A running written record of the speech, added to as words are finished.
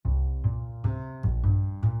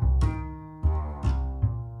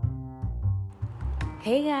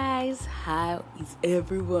Hey guys, how is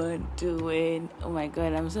everyone doing? Oh my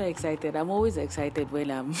god, I'm so excited. I'm always excited when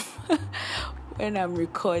I'm when I'm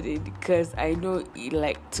recording because I know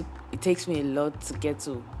it takes me a lot to get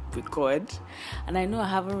to record, and I know I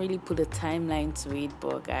haven't really put a timeline to it,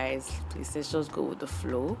 but guys, please let's just go with the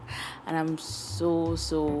flow. And I'm so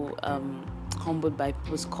humbled by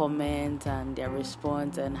people's comments and their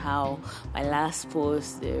response, and how my last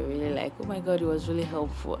post, they're really like, oh my god, it was really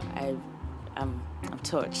helpful. I'm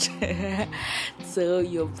touched. So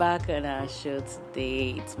you're back on our show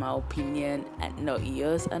today. It's my opinion and not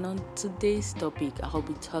yours. And on today's topic, I'll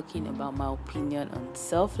be talking about my opinion on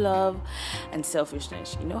self-love and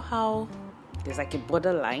selfishness. You know how there's like a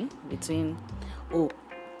borderline between, oh,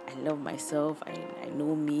 I love myself, I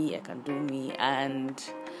know me, I can do me, and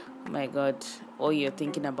oh my god, all you're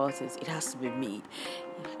thinking about is it has to be me.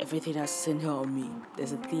 Everything has to center on me.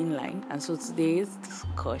 There's a thin line. And so today's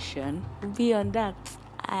discussion will be on that.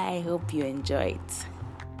 I hope you enjoy it.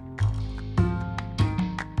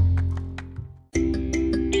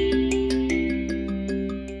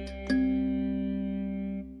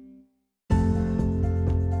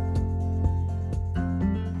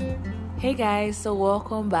 Hey guys, so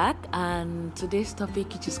welcome back, and today's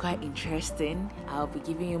topic, which is quite interesting, I'll be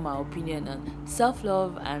giving you my opinion on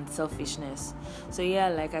self-love and selfishness. So yeah,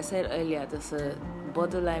 like I said earlier, there's a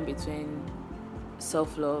borderline between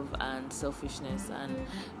self-love and selfishness, and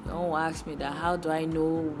you all ask me that how do I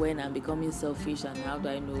know when I'm becoming selfish, and how do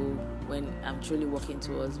I know when I'm truly working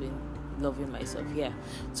towards being loving myself.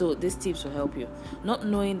 So these tips will help you. Not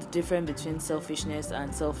knowing the difference between selfishness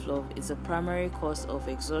and self-love is a primary cause of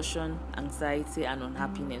exhaustion, anxiety, and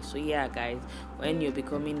unhappiness. So guys, when you're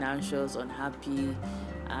becoming anxious, unhappy,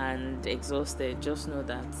 and exhausted, just know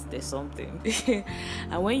that there's something.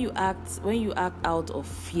 And when you act out of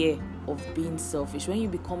fear of being selfish, when you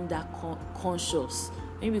become that conscious,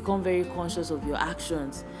 when you become very conscious of your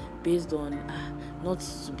actions based on not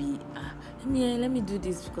to be let me do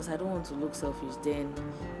this because I don't want to look selfish, then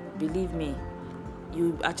believe me,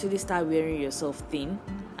 you actually start wearing yourself thin,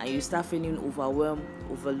 and you start feeling overwhelmed,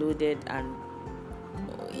 overloaded, and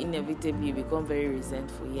inevitably you become very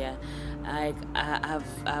resentful.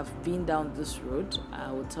 I've been down this road.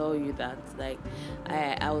 I will tell you that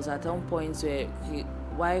I was at some points where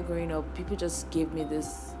while growing up, people just gave me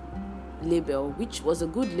this label, which was a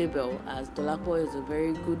good label, as Dolapo is a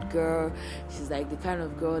very good girl. She's like the kind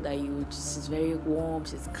of girl that she's very warm,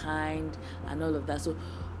 she's kind, and all of that. So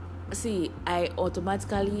see, I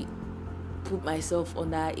automatically put myself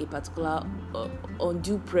under a particular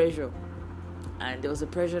undue pressure, and there was a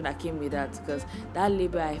pressure that came with that, because that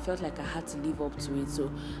label, I felt like I had to live up to it.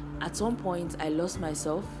 So at some point I lost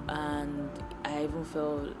myself, and I even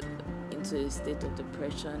fell into a state of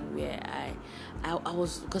depression where I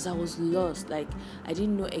was, because I was lost. Like, I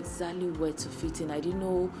didn't know exactly where to fit in. I didn't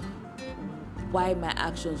know why my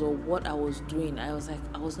actions or what I was doing. I was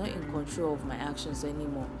not in control of my actions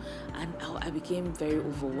anymore, and I became very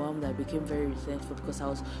overwhelmed. I became very resentful because I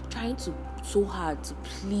was trying so hard to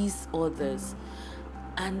please others.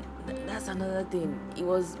 And that's another thing. It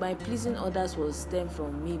was my pleasing others was stemmed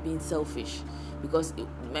from me being selfish, because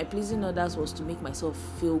my pleasing others was to make myself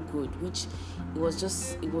feel good, which it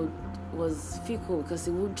was fickle, because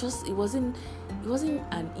it wasn't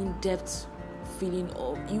an in-depth feeling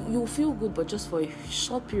of you feel good, but just for a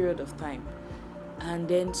short period of time. And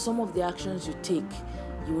then some of the actions you take,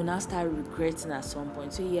 you will now start regretting at some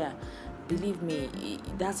point. So believe me,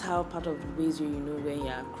 that's how part of the ways where you know when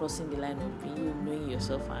you're crossing the line of you knowing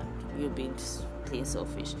yourself and you're being plain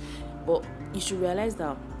selfish. But you should realize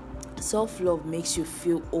that self-love makes you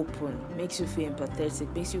feel open, makes you feel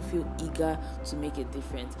empathetic, makes you feel eager to make a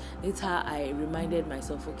difference. It's how I reminded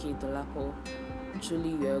myself, okay, Dolapo,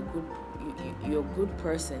 truly you're a good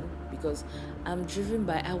person, because I'm driven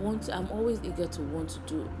by I'm always eager to want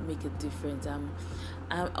to make a difference.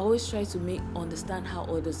 I always try to understand how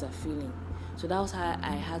others are feeling. So that was how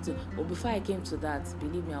I had to. But before I came to that,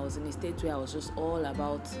 believe me, I was in a state where I was just all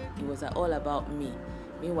about me.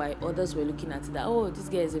 Meanwhile, others were looking at it that, oh, this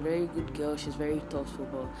girl is a very good girl, she's very thoughtful.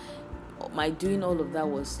 But my doing all of that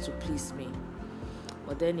was to please me.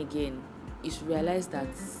 But then again, you should realize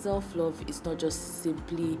that self-love is not just a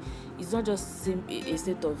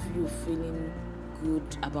state of you feeling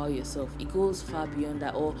good about yourself. It goes far beyond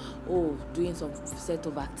that, or doing some set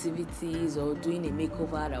of activities, or doing a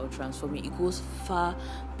makeover that will transform you. It goes far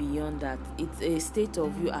beyond that. It's a state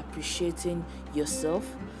of you appreciating yourself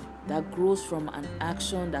that grows from an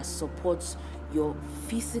action that supports your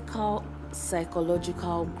physical,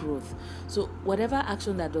 psychological growth. So whatever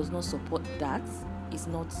action that does not support that is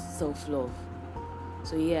not self-love.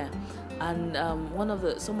 So yeah, and I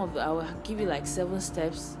will give you like 7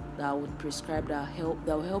 steps that I would prescribe that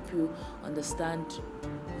will help you understand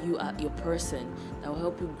you are your person, that will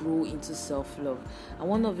help you grow into self-love. And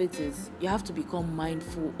one of it is you have to become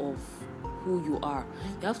mindful of who you are.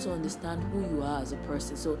 You have to understand who you are as a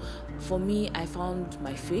person. So for me, I found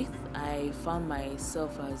my faith. I found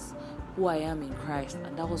myself as who I am in Christ,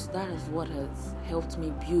 and that is what has helped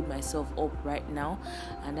me build myself up right now,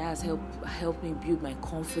 and that has helped me build my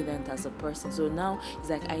confidence as a person. So now it's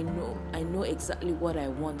like I know exactly what I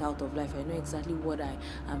want out of life. I know exactly what I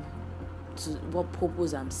am, to what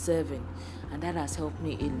purpose I'm serving, and that has helped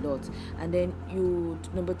me a lot. And then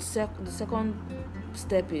the second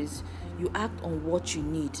step is you act on what you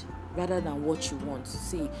need rather than what you want.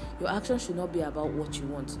 See, your action should not be about what you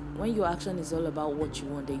want. When your action is all about what you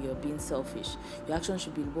want, then you're being selfish. Your action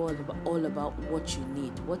should be all about what you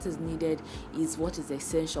need. What is needed is what is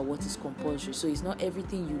essential, what is compulsory. So it's not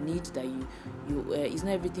everything you need that it's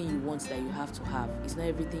not everything you want that you have to have. It's not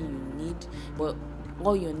everything you need, but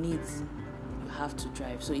all your needs you have to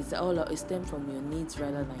drive. So it stems from your needs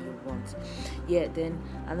rather than your wants. Yeah. Then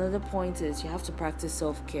another point is you have to practice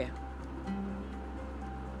self-care.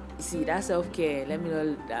 See, that self-care, let me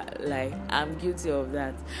not lie, I'm guilty of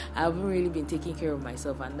that. I haven't really been taking care of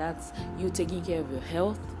myself, and that's you taking care of your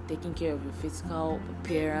health, taking care of your physical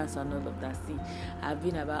appearance and all of that. See, I've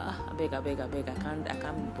been about I beg, I can't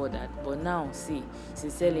be bothered. But now, see,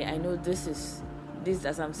 sincerely, I know this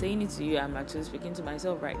as I'm saying it to you, I'm actually speaking to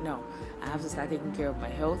myself right now. I have to start taking care of my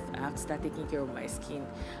health. I have to start taking care of my skin.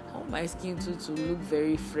 I want my skin to look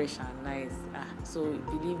very fresh and nice. So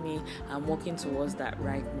believe me, I'm working towards that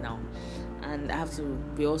right now. And I have to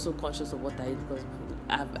be also conscious of what I eat, because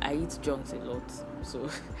I eat junks a lot. So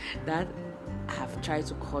that I have tried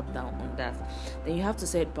to cut down on that. Then you have to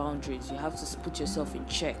set boundaries. You have to put yourself in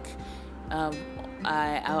check.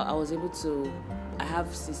 I was able to. I have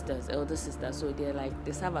elder sisters, so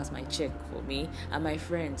they serve as my check for me, and my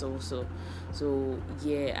friends also. So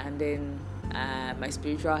yeah, and then my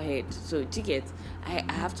spiritual head. So ticket, I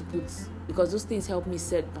have to put, because those things help me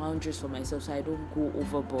set boundaries for myself, so I don't go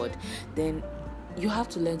overboard. Then you have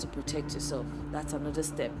to learn to protect yourself. That's another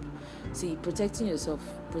step. See, protecting yourself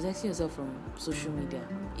from social media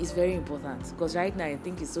is very important, because right now I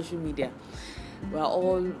think it's social media.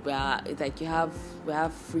 It's like we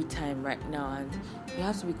have free time right now, and you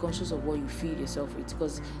have to be conscious of what you feed yourself with,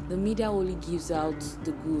 because the media only gives out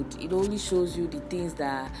the good. It only shows you the things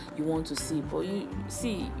that you want to see, but you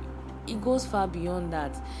see, it goes far beyond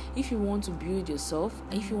that. If you want to build yourself,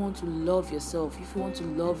 if you want to love yourself, if you want to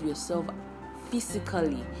love yourself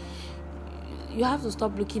physically, you have to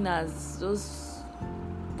stop looking at those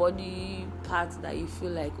body parts that you feel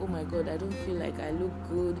like, oh my god, I don't feel like I look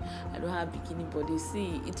good, I don't have bikini body.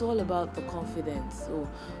 See, it's all about the confidence. So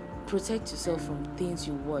protect yourself from things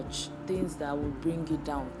you watch, things that will bring you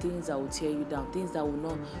down, things that will tear you down, things that will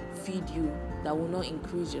not feed you, that will not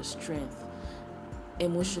increase your strength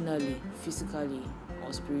emotionally, physically,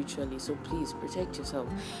 or spiritually. So please protect yourself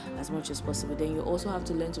as much as possible. Then you also have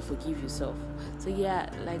to learn to forgive yourself. So yeah,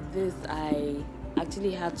 like this, I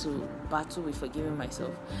actually had to battle with forgiving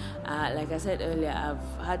myself. Like I said earlier,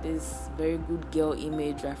 I've had this very good girl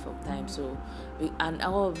image right from time. And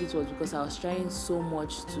all of it was because I was trying so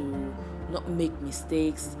much to not make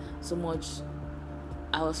mistakes.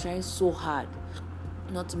 I was trying so hard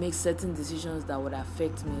not to make certain decisions that would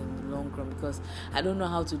affect me in the long run, because I don't know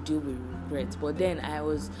how to deal with regret. But then I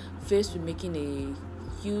was faced with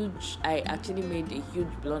I actually made a huge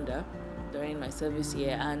blunder during my service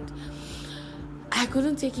year, and I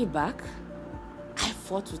couldn't take it back. I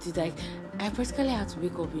fought with it. Like, I practically had to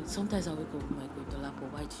wake up. Sometimes I wake up, oh my god,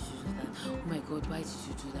 Dolapo, why did you do that? Oh my god, why did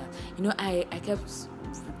you do that? I kept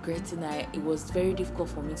regretting that. It was very difficult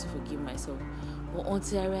for me to forgive myself. But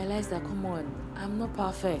until I realized that, come on, I'm not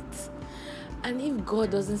perfect. And if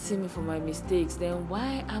God doesn't see me for my mistakes, then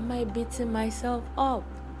why am I beating myself up?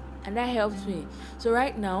 And that helps me. So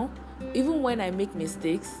right now, even when I make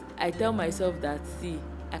mistakes, I tell myself that, see,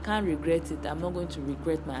 I can't regret it. I'm not going to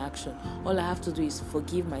regret my action. All I have to do is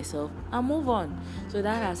forgive myself and move on. So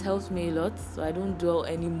that has helped me a lot. So I don't dwell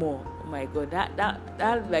anymore. Oh my god,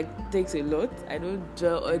 that like takes a lot. I don't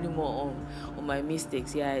dwell anymore on my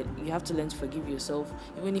mistakes. Yeah, you have to learn to forgive yourself.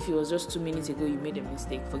 Even if it was just 2 minutes ago you made a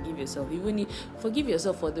mistake, forgive yourself. Forgive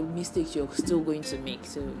yourself for the mistakes you're still going to make.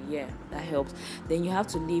 So yeah, that helps. Then you have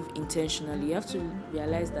to live intentionally. You have to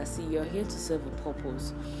realize that, see, you're here to serve a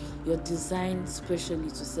purpose. You're designed specially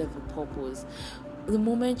to serve a purpose. The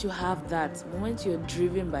moment you have that, the moment you're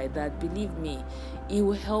driven by that, believe me, it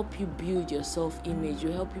will help you build your self-image. It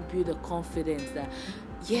will help you build a confidence that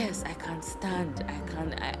yes, I can stand.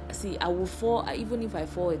 I will fall. Even if I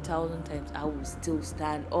fall 1,000 times, I will still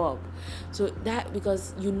stand up. So that,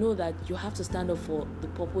 because you know that you have to stand up for the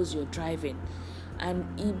purpose you're driving, and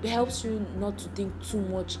it helps you not to think too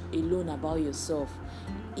much alone about yourself.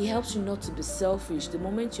 It helps you not to be selfish. The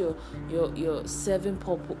moment you're serving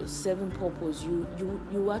purpose,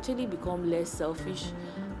 you actually become less selfish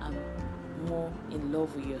and more in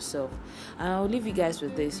love with yourself. And I'll leave you guys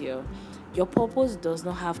with this here. Your purpose does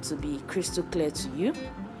not have to be crystal clear to you.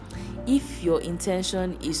 If your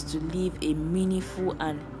intention is to live a meaningful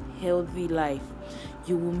and healthy life,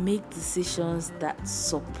 you will make decisions that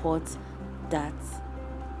support that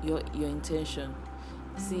your intention.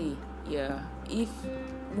 See, yeah, if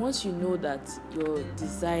once you know that your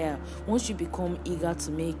desire, once you become eager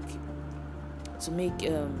to make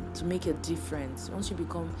a difference, once you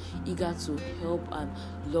become eager to help and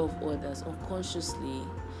love others, unconsciously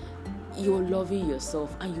you're loving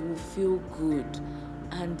yourself and you will feel good.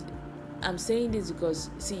 And I'm saying this because,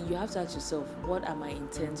 see, you have to ask yourself, what are my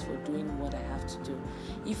intents for doing what I have to do?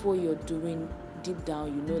 If what you're doing deep down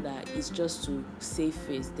you know that it's just to save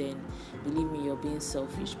face, then believe me, you're being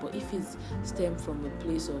selfish. But if it's stemmed from a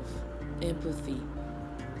place of empathy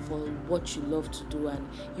for what you love to do, and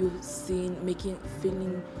you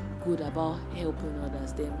feeling good about helping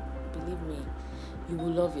others, then believe me, you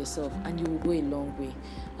will love yourself and you will go a long way.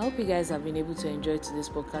 I hope you guys have been able to enjoy today's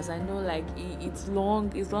podcast. I know it's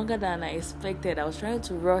longer than I expected. I was trying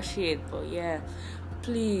to rush it, but yeah,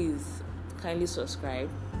 please kindly subscribe,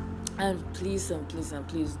 and please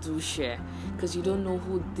do share, because you don't know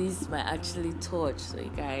who this might actually touch. So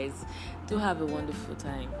you guys do have a wonderful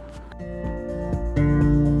time.